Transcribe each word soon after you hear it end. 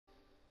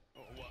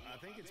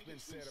think it's been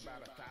said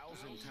about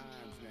 1,000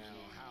 times now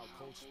how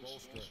Coach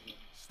Spoelstra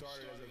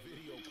started as a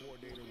video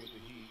coordinator with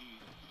the Heat,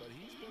 but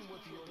he's been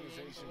with the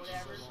organization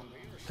for so long.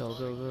 They are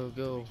starting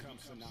to become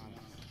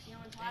synonymous.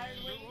 And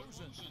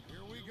DeRozan,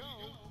 here we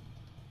go.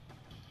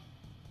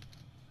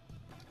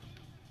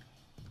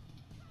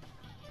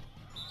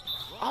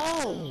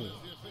 Oh,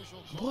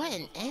 what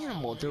an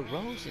animal,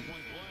 DeRozan.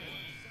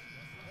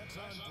 That's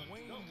on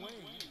Dwayne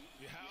Wade.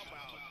 How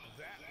about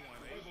that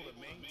one? Able to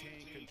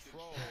maintain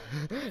control.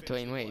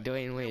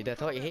 Dwayne Wade,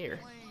 that's all you hear.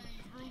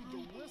 Through the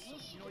whistle.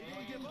 You know, he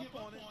didn't give up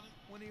on it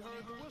when he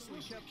heard the whistle.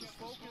 He kept his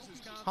focus, his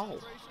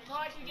concentration.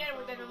 How'd you get it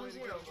with that number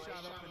 0?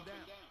 Shot up and down.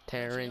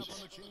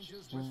 Terrence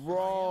Oh,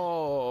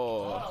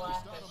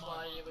 Ross. that's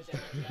funny. It was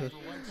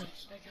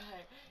that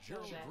guy.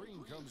 Gerald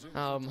Green comes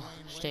in.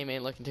 This game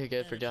ain't looking too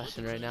good for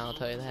Justin right now, I'll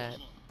tell you that.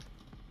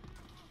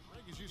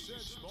 As you said,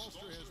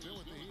 Spoelstra has been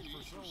with the Heat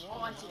for so Oh,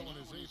 long. I see. Now in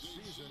his 8th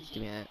season,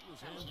 Give me that. he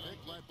was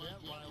handpicked by Pat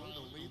Riley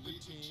to lead the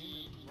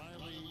team. And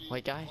Riley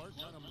White guy? Clark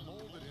kind of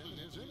molded him in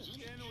his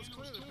image. And it was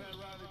clear that Pat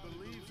Riley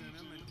believes in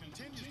him and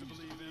continues to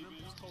believe in him.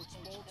 Coach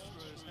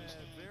Spoelstra has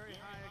had very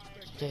high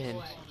expectations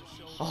on his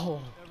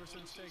shoulders ever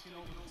since taking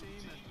over the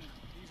team, and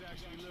he's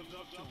actually lived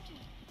up to them.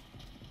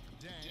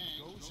 Dang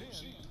goes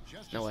in.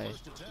 Just No his way.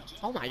 first attempt.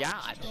 Oh my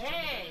god.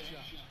 Dang.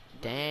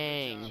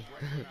 Dang.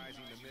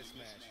 Recognizing the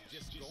mismatch,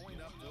 just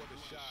going up for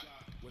the shot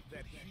with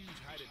that huge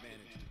height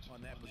advantage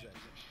on that possession.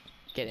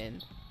 Get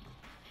in.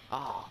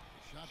 Oh,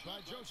 Shot by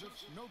Joseph,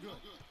 no good.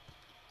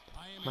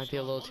 might be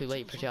a little too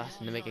late for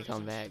Justin to make a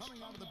comeback.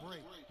 Coming out of the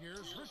break,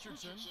 here's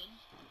Richardson.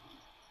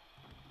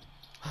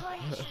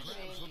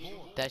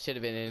 That should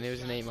have been in. It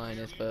was an A-, but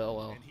oh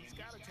well. And he's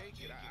got to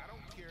take it. I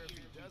don't care if he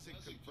doesn't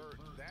convert.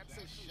 That's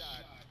a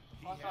shot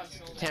he has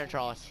to Terrence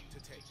Ross.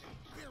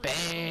 take.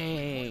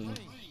 Bang!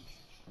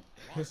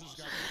 Ross has got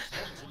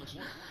 6 points in the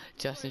quarter.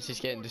 Justin's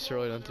just getting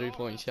destroyed on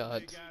 3-point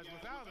shots. Guys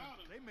without him,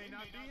 they may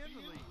not be in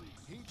the league.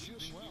 Heat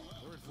shooting well.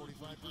 They're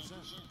at 45%.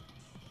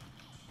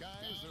 Guys,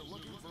 they're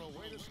looking for a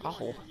way to score.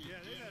 Oh. Yeah,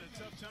 they've had a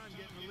tough time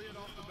getting the lid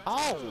off the back.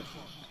 Oh!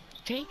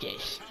 Take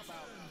it.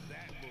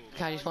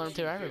 I just want him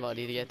to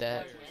everybody to get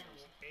that.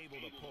 Able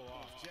to pull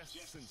off just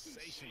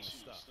sensational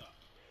stuff.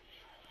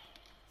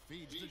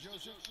 Feeds to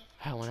Joseph.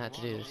 I won't have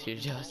to do this here,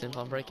 Justin, if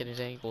I'm breaking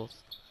his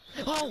ankles.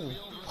 Oh!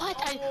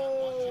 What?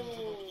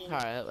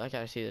 Alright, I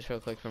gotta see this real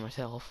quick for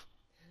myself.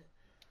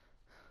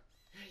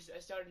 I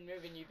started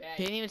moving you back.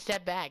 He didn't even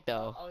step back,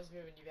 though. I was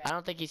moving you back. I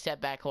don't think he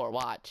stepped back court.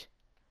 Watch.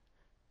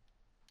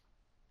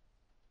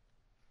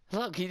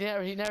 Look, he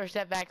never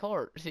stepped back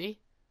court. See?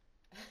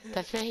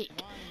 That's fake.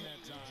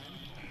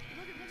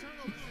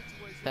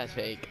 That's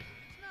fake.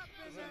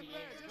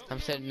 I'm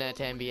sending that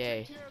to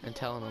NBA and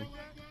telling them.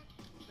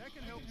 That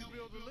can help you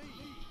build the lead.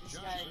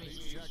 Johnson,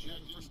 he's checked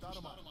in for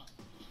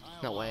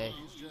Stoudemire. No way.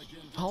 He's checked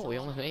in for Oh, we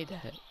almost made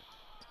that.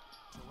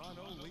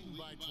 Toronto leading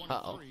by 23.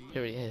 Uh-oh.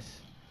 Here he is.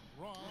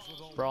 Ross with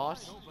a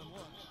Ross? wide open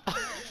look.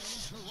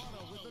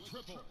 Toronto with the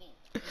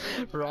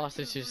triple. Ross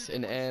is just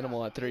an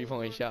animal at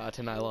 3-point shots,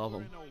 and I love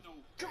him.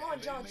 Come on,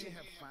 They Johnson. may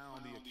have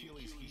found the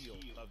Achilles heel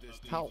of this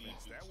defense. Help.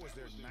 That was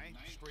their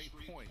 9th straight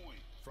point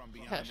from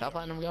beyond. Yeah, stop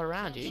letting him go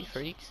around you, you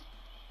freaks.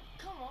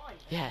 Come on.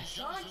 Yes.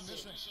 Johnson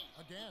missing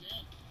again.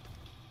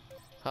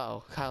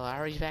 Uh-oh, Kyle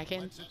Lowry's back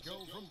in. Lets it go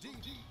from deep.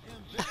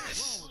 And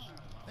that's thrown.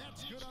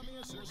 That's good on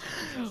the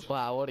assist.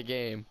 Wow, what a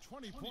game.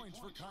 20 points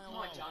for Kyle Come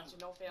on, Lowry. Johnson.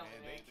 No fail,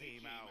 And man. they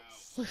came out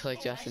Looks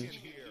like Justin.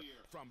 here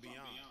from beyond.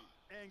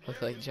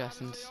 Looks like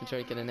Justin's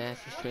drinking a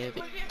nasty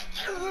smoothie.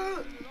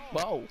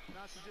 Whoa.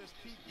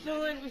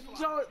 No, it was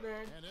start,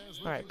 man. And as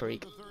we Alright, conclude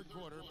Break. the third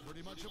quarter,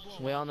 pretty much a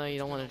blowout. We all know you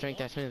don't want to drink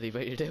that smoothie,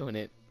 but you're doing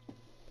it.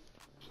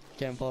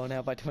 Getting blown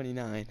out by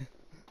 29.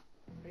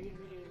 Are you gonna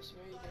do this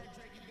right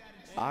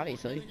there?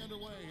 Obviously. Getting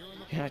underway here in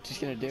the You're not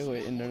just going to do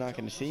it and they're not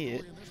going to see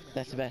it.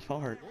 That's the best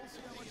part. We'll see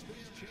how much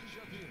things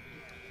change up here.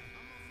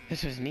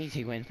 This was an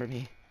easy win for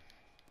me.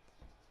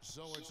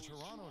 So it's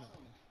Toronto now.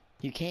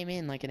 You came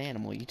in like an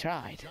animal. You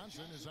tried.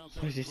 Johnson is out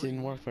But there. it just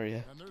didn't work for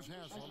you. And there's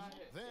Haslam.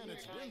 Then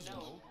it's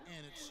Winslow.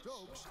 And it's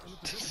Stokes. And the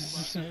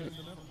position in the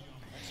middle.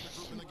 That's the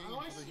group in the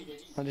game for the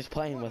Heat. I'm just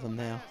playing with him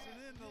now.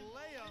 And then the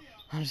layup.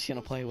 I'm just going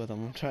to play with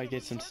him. I'm trying to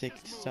get some sick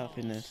stuff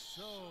in this.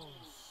 So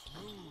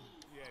smooth.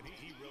 Yeah, and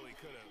he really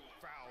could have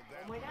fouled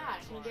that. Oh my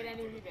gosh, he didn't get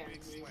any Big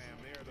rebounds. slam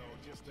there,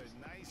 though. Just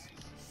a nice,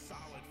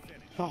 solid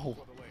finish Oh.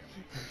 for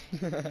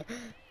the layup.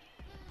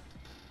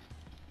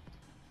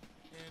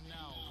 And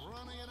now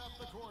running it up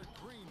the court.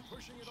 Green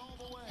pushing it all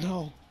the way.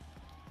 No.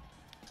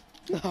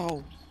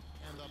 No.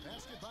 And the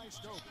basket by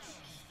Stokes.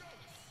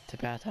 It's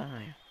about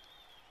time.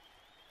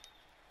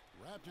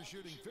 Raptors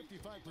shooting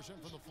 55%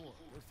 from the floor.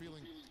 They're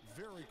feeling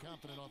very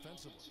confident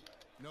offensively.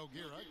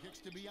 Nogueira kicks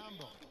to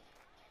Biyombo.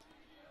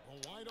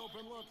 A wide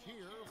open look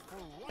here for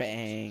Wright.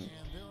 Bang. And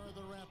there are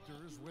the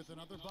Raptors with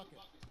another bucket.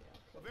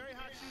 A very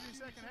hot shooting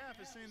second half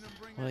has seen them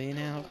bring Well, that you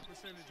field know. goal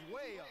percentage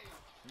way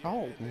up.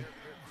 Oh. They're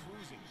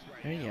cruising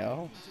right There you now.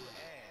 go. To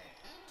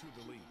add to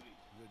the lead.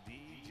 The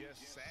D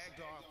just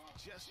sagged off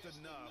just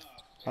enough.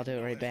 I'll do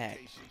it right back.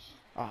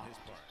 Oh.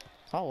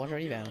 Oh, what a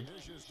rebound.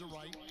 Dishes to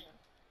Wright.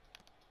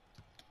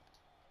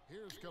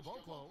 Here's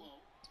Caboclo.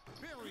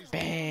 Buries the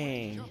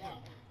Bang. jumper.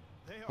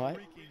 They are What?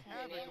 wreaking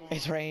havoc on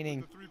It's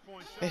raining. the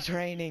three-point shot. It's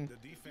raining. The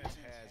defense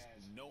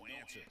has no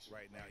answer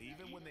right now.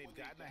 Even when they've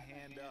gotten a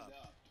hand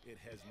up, it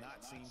has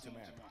not seemed to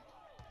matter.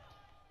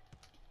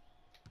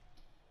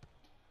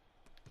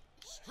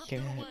 Stripped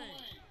Give it it. away.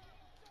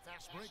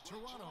 Fast break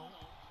Toronto.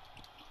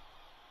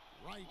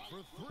 Right for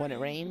three. When it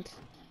rains.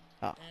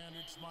 Oh. And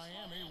it's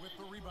Miami with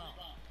the rebound.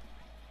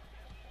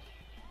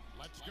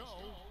 Let's go.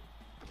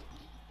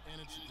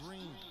 And it's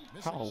Green.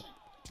 Missing. Oh.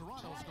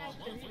 Toronto's gone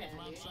 1 for 3 from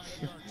outside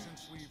the arc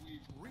since we've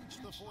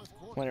reached the fourth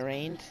quarter. When it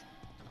rains.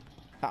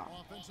 Oh.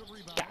 Offensive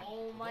rebound.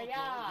 Oh my Caboclo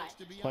God. gets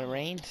to be When it on.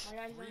 rains. My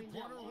guy's running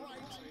Three-pointer down.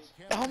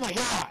 right. Oh my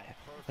God.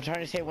 I'm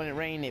trying to say when it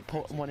rains,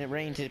 when it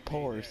rains, it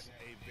pours.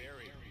 A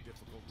very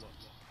difficult look.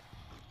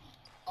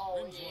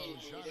 Oh, Winslow's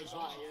yeah, shot yeah, is yeah,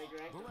 off. yeah,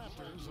 Greg. The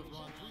Raptors have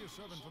gone 3 of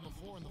 7 from the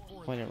floor in the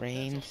fourth. When it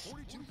rains,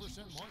 That's a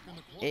 42% mark in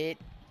the quarter. it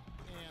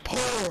And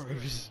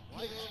pours.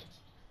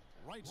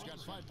 Wright's got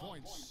 5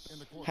 points in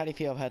the quarter. How do you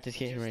feel about this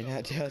game right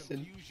now,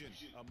 Justin? Confusion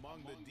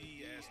among the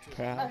D as to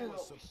Proud. who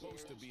was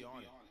supposed to be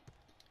on it.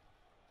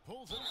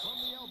 Pulls it from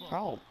the elbow.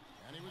 Oh.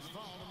 And he was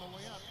fouled on the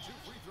way up. 2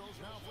 free throws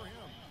now for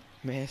him.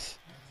 Miss.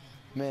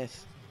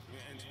 Miss. Yeah,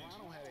 and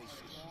Toronto had a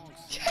strong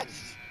Yes.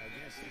 season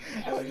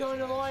against I was going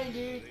to the line,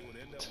 dude. They would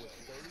end up with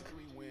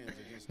 33 wins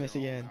against Miss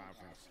their own again.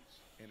 conference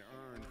and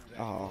earn that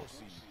Oh. 4th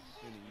seed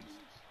in the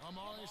East.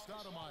 Amari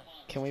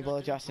Stoudemire. Can we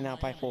blow Justin out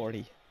by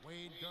 40?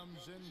 Wade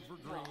comes in for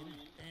Green.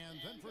 And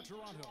then for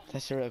Toronto.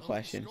 That's the real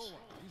question.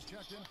 He's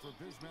checked in for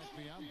Bismack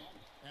Biyombo.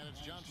 And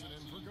it's Johnson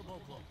in for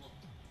Caboclo.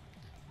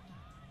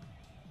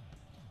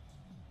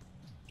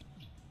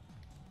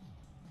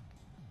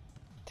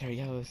 There he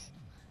goes.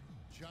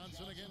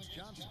 Johnson against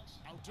Johnson.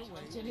 Out to Wade.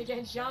 Johnson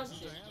against Johnson.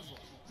 Passes to Haslem.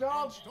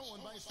 Bro, And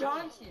stolen by Stoudemire.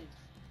 Johnson.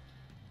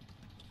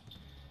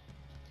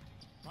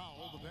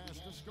 Foul, the pass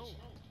to Scola.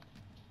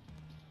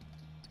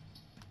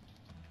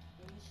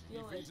 He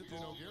Steal feeds it. it to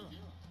Nogueira.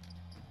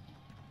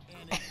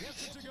 And he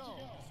gets it to go.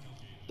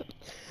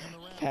 And the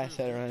Raptors Pass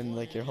that around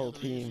like your whole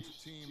team.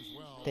 teams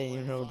well. They didn't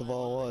even know what the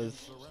ball was.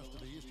 The rest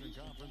of the Eastern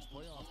Conference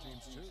playoff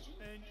teams too.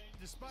 And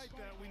despite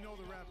that, we know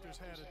the Raptors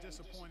had a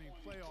disappointing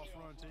playoff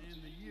run to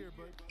end the year,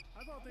 but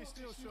I thought they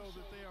still showed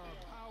that they are a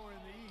power in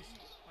the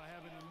East by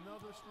having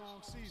another strong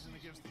season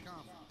against the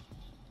conference.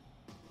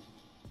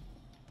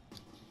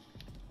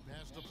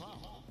 Pass to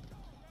Powell.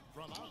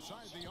 From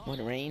outside the arc. When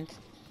it rains,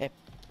 it.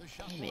 The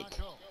shot Damn will it. not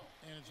go.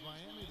 And it's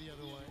Miami the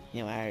other way.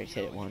 You know, I already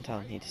said it one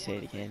time. I need to say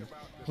it again.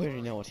 We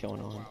already know what's going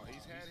on. Wow,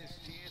 he's had his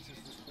chances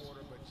this quarter,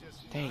 but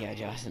just There you go, not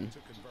Justin. able to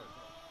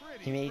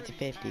convert. He made it to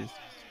 50. Timely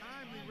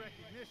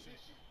recognition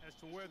as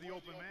to where the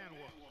open man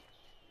was.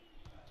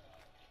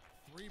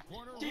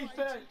 Three-pointer right.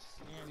 Defense.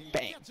 And he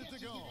Bang. gets it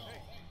to go.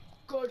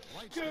 Good.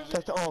 Good.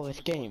 That's all this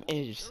game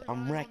is.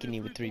 I'm wrecking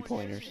you with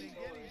 3-pointers. Getting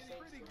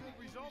pretty good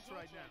results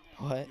right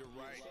now. What? You're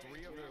right.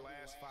 3 of their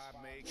last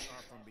 5 makes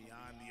are from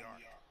beyond the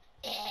arc.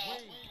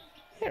 Wade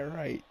Yeah,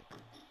 right.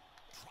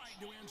 trying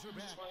to answer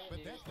back,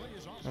 but that play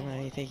is off I the don't know how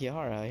mark. you think you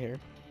are out here.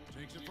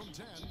 Takes it from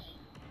 10.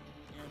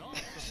 And off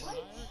the flyer,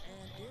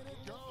 and in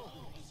it goes.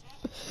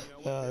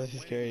 You know, Oh, with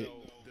this their is great.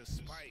 win, though,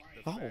 despite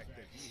the Oh. fact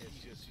that he has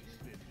just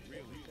been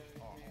really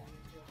off.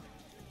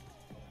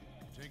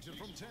 Takes it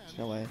from 10.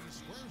 No way. He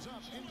squares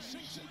up and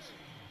sinks it.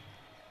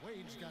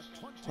 Wade's got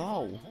 25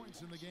 Oh.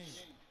 points in the game.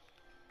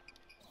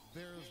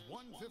 There's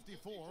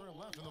 1:54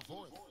 left in the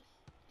fourth.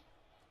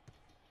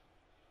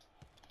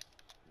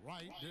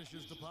 Wright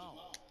dishes to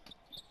Powell.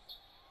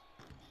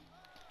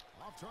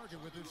 Off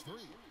target with his 3.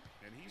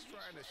 And he's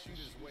trying to shoot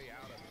his way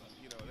out of it.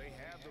 You know, they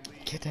have the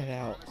lead. Get that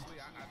out. Honestly,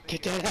 I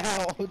Get think that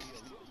out. be a little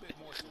bit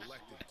more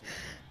selective to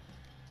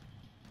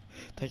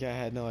it. That guy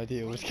had no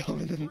idea what was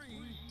coming. 3.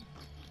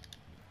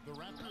 The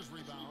Raptors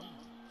rebound.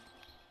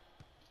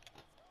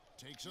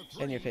 Takes a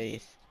 3. In your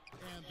face.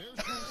 And there's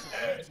Johnson.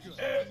 That's good.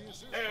 And the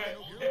assist by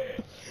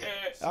Nogueira.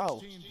 Oh.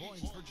 16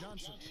 points for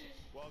Johnson.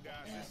 Well,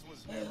 guys, this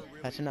was never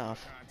really That's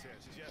enough. a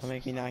contest. Just Don't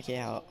make me knock you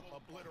out.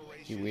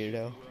 obliteration, You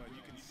weirdo.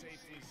 You can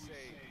safely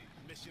say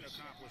mission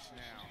accomplished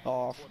now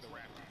Oh. for the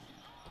Raptors.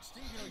 But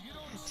Steve, you know, you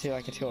don't See if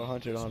I can score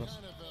 100 on him.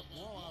 kind of a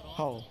blowout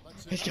Oh, often.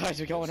 Let's these say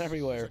guys are going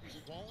everywhere.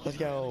 Let's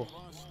go.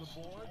 across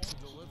the board to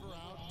deliver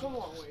out. Come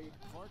on, Wade.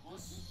 Clark,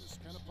 this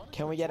kind of punishment.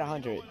 Can we get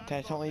 100?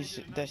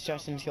 That's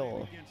Justin's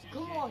goal.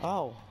 Come on.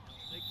 Oh.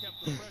 They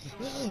kept the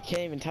pressure on.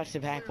 Can't even touch the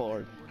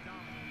backboard.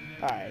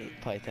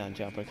 Alright, Python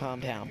jumper. Calm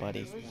down,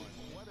 buddy.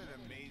 What an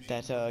amazing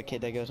That's a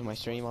kid that goes on my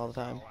stream all the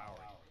time. Lowry.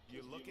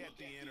 You look at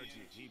the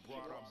energy he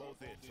brought on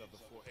both ends of the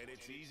floor, and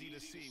it's easy to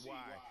see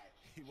why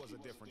he was a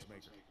difference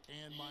maker.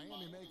 And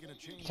Miami making a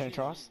change. Turn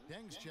across.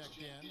 Deng's checked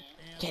in.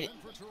 And Get it.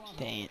 then for Toronto,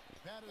 Dang it.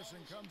 Patterson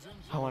comes in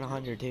I want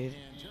 100, dude.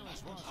 and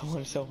Terrence Ross I want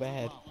it so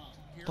bad.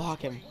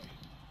 Block him.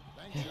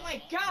 Oh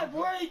my God,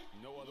 Wade.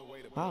 No other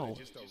way to put Wow. it.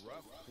 Just a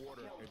rough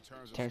quarter in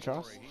terms of Terrence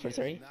Ross scoring. He for has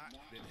 3. not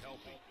been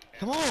helping.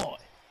 Come on.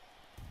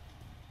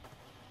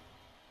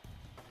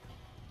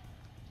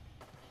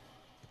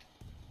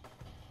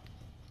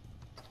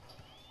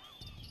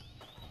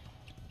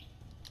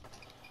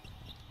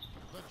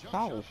 The jump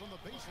Oh. shot from the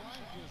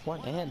baseline is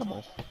What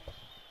animal.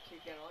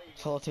 Keep getting all you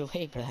It's a little too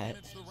late for that. And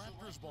it's the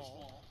Raptors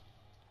ball.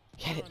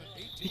 Get it. On an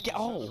You get, 18-7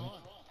 oh. run.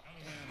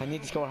 I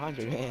need to score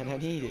 100, man. I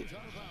need it.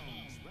 Out of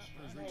bounds.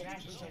 Raptors Hey, retain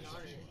actually,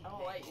 possession. I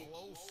don't like it.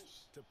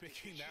 Close to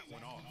picking that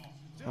one off.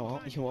 Oh,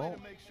 well, you won't.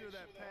 To make sure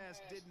that pass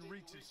didn't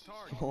reach its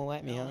target. You won't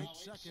let me, Now huh? 8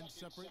 seconds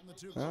separating the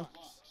two Huh?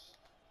 clocks.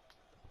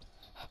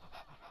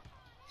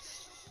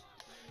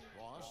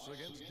 Ross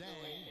against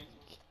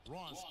Dang.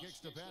 Ross kicks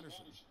to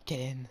Patterson. Get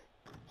in.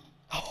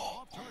 Oh.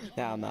 Off target.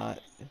 No, I'm not.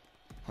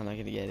 I'm not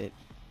gonna get it.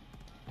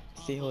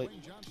 Steal it.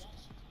 Wayne Johnson.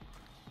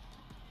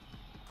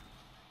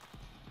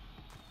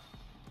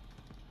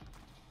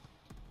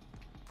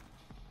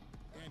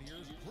 And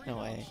here's Green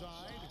No way.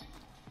 outside.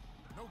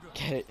 No good.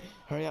 Get it.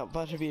 Hurry up,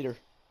 buzzer beater.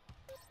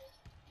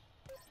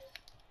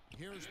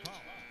 Here's Powell.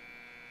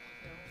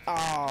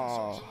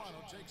 Oh.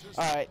 Toronto takes this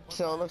Alright,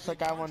 so it looks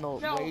like I won the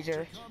No.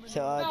 wager. So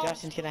No.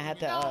 Justin's gonna have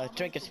to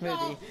drink a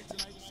smoothie tonight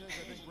says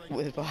I think Ray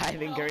with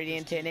 5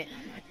 ingredients in it.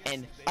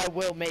 And I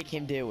will make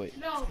him do it.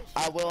 No.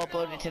 I will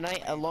upload it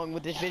tonight along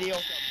with this video.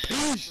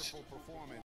 Peace!